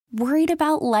Worried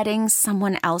about letting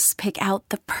someone else pick out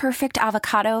the perfect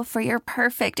avocado for your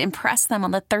perfect impress them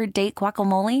on the third date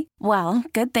guacamole? Well,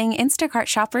 good thing Instacart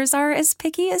shoppers are as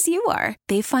picky as you are.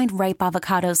 They find ripe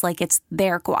avocados like it's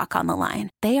their guac on the line.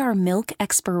 They are milk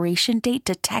expiration date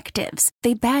detectives.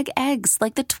 They bag eggs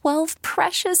like the 12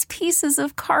 precious pieces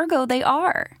of cargo they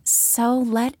are. So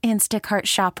let Instacart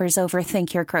shoppers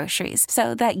overthink your groceries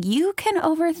so that you can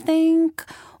overthink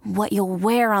what you'll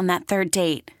wear on that third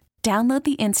date. Download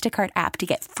the Instacart app to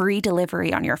get free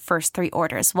delivery on your first 3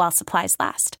 orders while supplies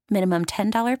last. Minimum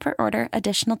 $10 per order.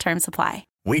 Additional terms apply.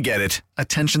 We get it.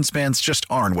 Attention spans just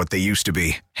aren't what they used to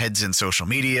be. Heads in social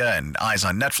media and eyes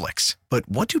on Netflix. But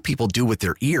what do people do with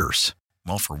their ears?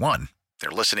 Well, for one, they're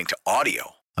listening to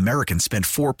audio. Americans spend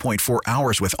 4.4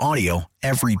 hours with audio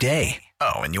every day.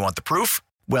 Oh, and you want the proof?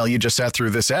 Well, you just sat through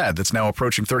this ad that's now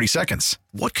approaching 30 seconds.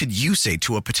 What could you say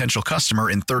to a potential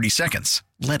customer in 30 seconds?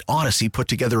 Let Odyssey put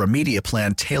together a media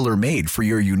plan tailor-made for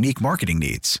your unique marketing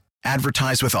needs.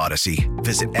 Advertise with Odyssey.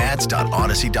 Visit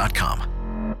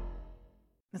ads.odyssey.com.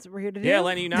 That's what we're here to do. Yeah,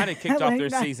 Atlanta United kicked off their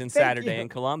season Saturday in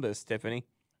Columbus, Tiffany.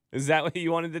 Is that what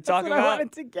you wanted to talk about? I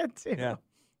wanted to get to. Yeah.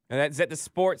 And is that the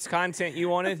sports content you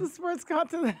wanted? That's the sports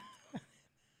content.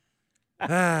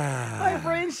 My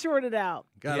brain shorted out.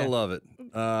 Gotta love it.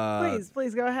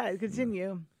 Please go ahead.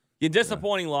 Continue. Your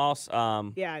disappointing loss.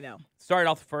 Yeah, I know. Started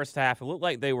off the first half. It looked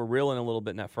like they were reeling a little bit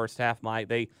in that first half, Mike.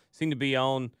 They seemed to be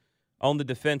on the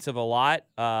defensive a lot.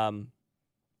 And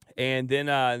then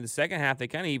in the second half, they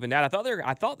kind of evened out. I thought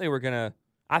they were gonna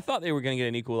get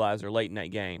an equalizer late in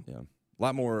that game. Yeah, a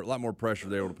lot more pressure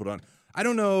they were able to put on. I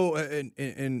don't know,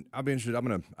 and I'll be interested.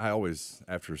 I always,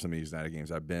 after some of these United games,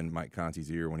 I've been Mike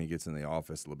Conti's ear when he gets in the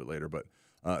office a little bit later. But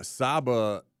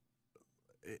Saba,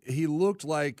 he looked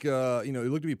like he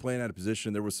looked to be playing out of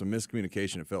position. There was some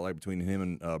miscommunication, it felt like, between him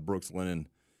and Brooks Lennon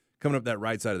coming up that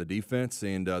right side of the defense,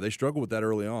 and they struggled with that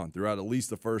early on. Throughout at least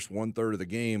the first 1/3 of the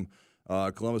game,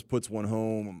 Columbus puts one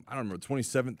home. I don't remember,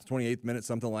 27th, 28th minute,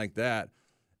 something like that.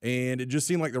 And it just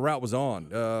seemed like the route was on.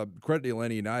 Credit to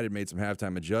Atlanta United made some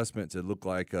halftime adjustments. It looked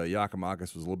like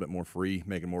Giacomakis was a little bit more free,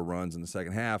 making more runs in the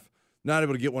second half. Not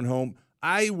able to get one home.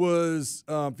 I was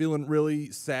feeling really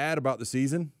sad about the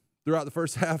season throughout the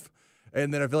first half.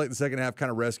 And then I feel like the second half kind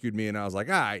of rescued me, and I was like,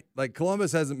 all right, like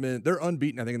Columbus hasn't been – they're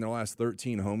unbeaten, I think, in their last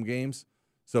 13 home games.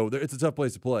 So it's a tough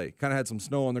place to play. Kind of had some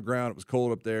snow on the ground. It was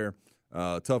cold up there.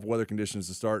 Tough weather conditions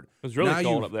to start. It was really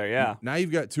cold up there, yeah. Now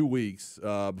you've got 2 weeks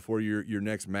before your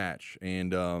next match,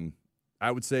 and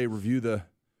I would say review the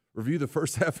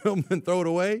first half film and throw it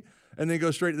away, and then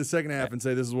go straight to the second half and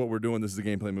say this is what we're doing. This is the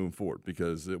game plan moving forward,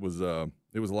 because it was a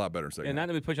lot better second. And half.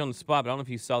 not to put you on the spot, but I don't know if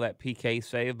you saw that PK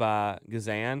save by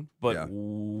Gazan, but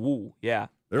yeah.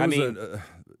 There was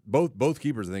both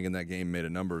keepers, I think, in that game made a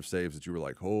number of saves that you were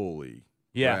like, holy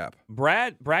crap.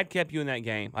 Brad kept you in that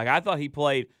game. Like, I thought he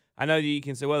played. I know that you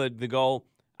can say, well, the goal,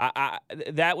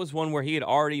 that was one where he had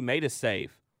already made a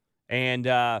save. And,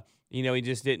 he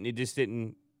just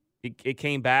didn't, it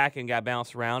came back and got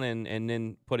bounced around and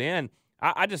then put in.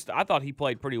 I thought he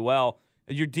played pretty well.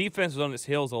 Your defense was on its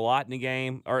heels a lot in the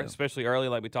game, or especially early,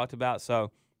 like we talked about.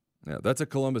 So, yeah, that's a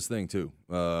Columbus thing too.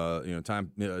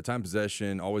 Time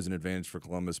possession, always an advantage for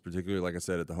Columbus, particularly, like I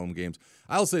said, at the home games.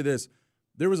 I'll say this.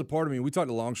 There was a part of me, we talked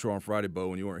to Longshore on Friday, Beau,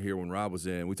 when you weren't here when Rob was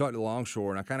in. We talked to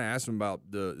Longshore, and I kind of asked him about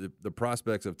the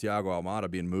prospects of Thiago Almada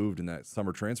being moved in that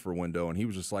summer transfer window, and he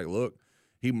was just like, look,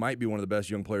 he might be one of the best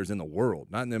young players in the world,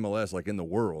 not in MLS, like in the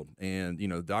world. And,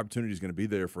 the opportunity is going to be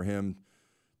there for him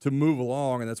to move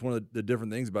along, and that's one of the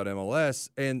different things about MLS.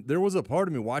 And there was a part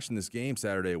of me watching this game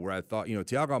Saturday where I thought,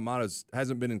 Thiago Almada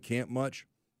hasn't been in camp much,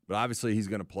 but obviously he's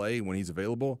going to play when he's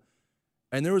available.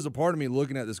 And there was a part of me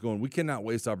looking at this going, we cannot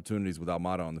waste opportunities with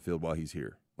Almada on the field while he's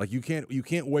here. Like, you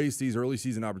can't waste these early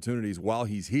season opportunities while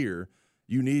he's here.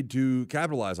 You need to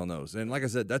capitalize on those. And like I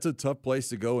said, that's a tough place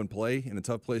to go and play and a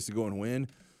tough place to go and win.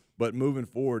 But moving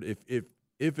forward,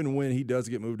 if and when he does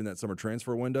get moved in that summer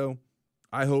transfer window,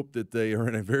 I hope that they are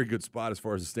in a very good spot as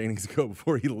far as the standings go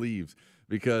before he leaves,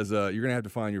 because you're going to have to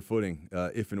find your footing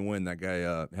if and when that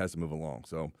guy has to move along.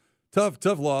 So,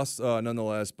 Tough loss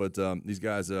nonetheless, but these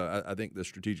guys, I think the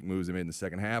strategic moves they made in the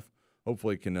second half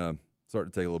hopefully can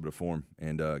start to take a little bit of form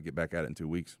and get back at it in 2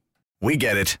 weeks. We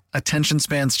get it. Attention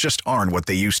spans just aren't what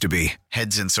they used to be.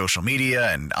 Heads in social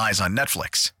media and eyes on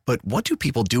Netflix. But what do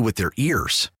people do with their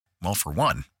ears? Well, for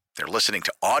one, they're listening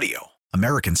to audio.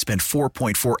 Americans spend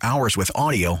 4.4 hours with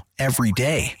audio every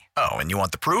day. Oh, and you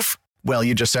want the proof? Well,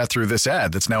 you just sat through this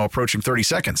ad that's now approaching 30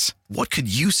 seconds. What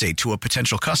could you say to a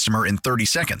potential customer in 30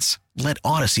 seconds? Let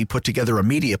Odyssey put together a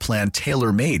media plan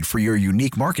tailor-made for your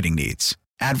unique marketing needs.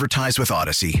 Advertise with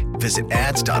Odyssey. Visit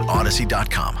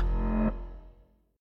ads.odyssey.com.